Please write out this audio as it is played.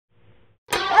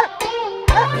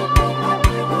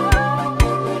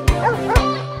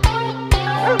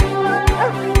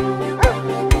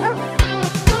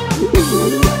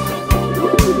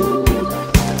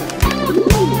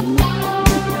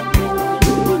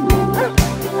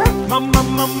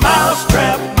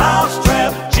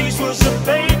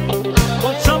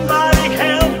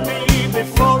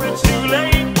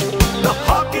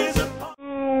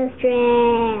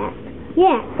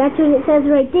That's what it says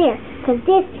right there, because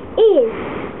this is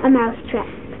a mousetrap.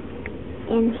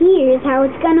 And here's how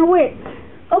it's gonna work.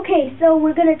 Okay, so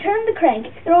we're gonna turn the crank.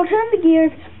 It'll turn the gears.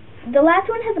 The last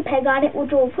one has a peg on it, which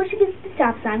will push against the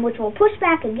stop sign, which will push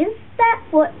back against that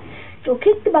foot, which will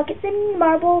kick the bucket, sending the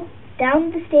marble down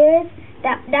the stairs,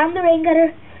 down the rain gutter,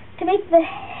 to make the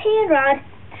hand rod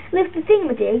lift the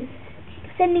thingamajig,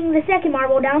 sending the second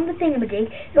marble down the thingamajig.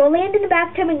 It'll land in the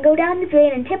bathtub and go down the drain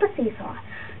and tip a seesaw.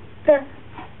 The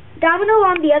domino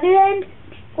on the other end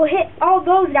will hit all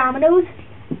those dominoes,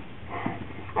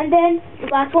 and then the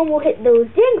last one will hit those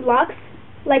ding blocks,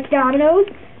 like dominoes.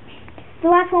 The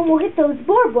last one will hit those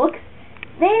board books.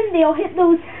 Then they'll hit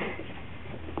those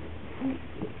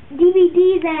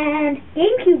DVDs and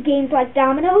GameCube games like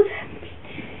dominoes.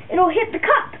 It'll hit the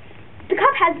cup. The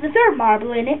cup has the third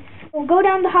marble in it. It'll go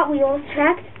down the Hot Wheels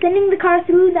track, sending the car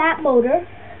through that motor.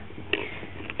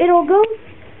 It'll go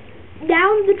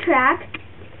down the track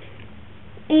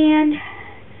and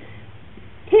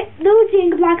hit those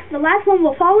Jenga blocks. The last one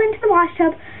will fall into the wash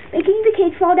tub, making the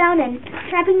cage fall down and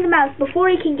trapping the mouse before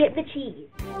he can get the cheese.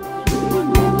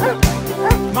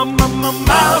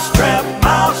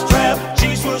 Mousetrap,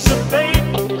 cheese was a baby.